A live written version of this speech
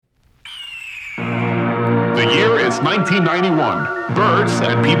It's 1991. Birds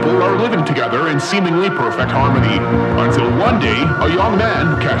and people are living together in seemingly perfect harmony. Until one day, a young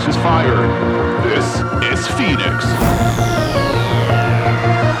man catches fire. This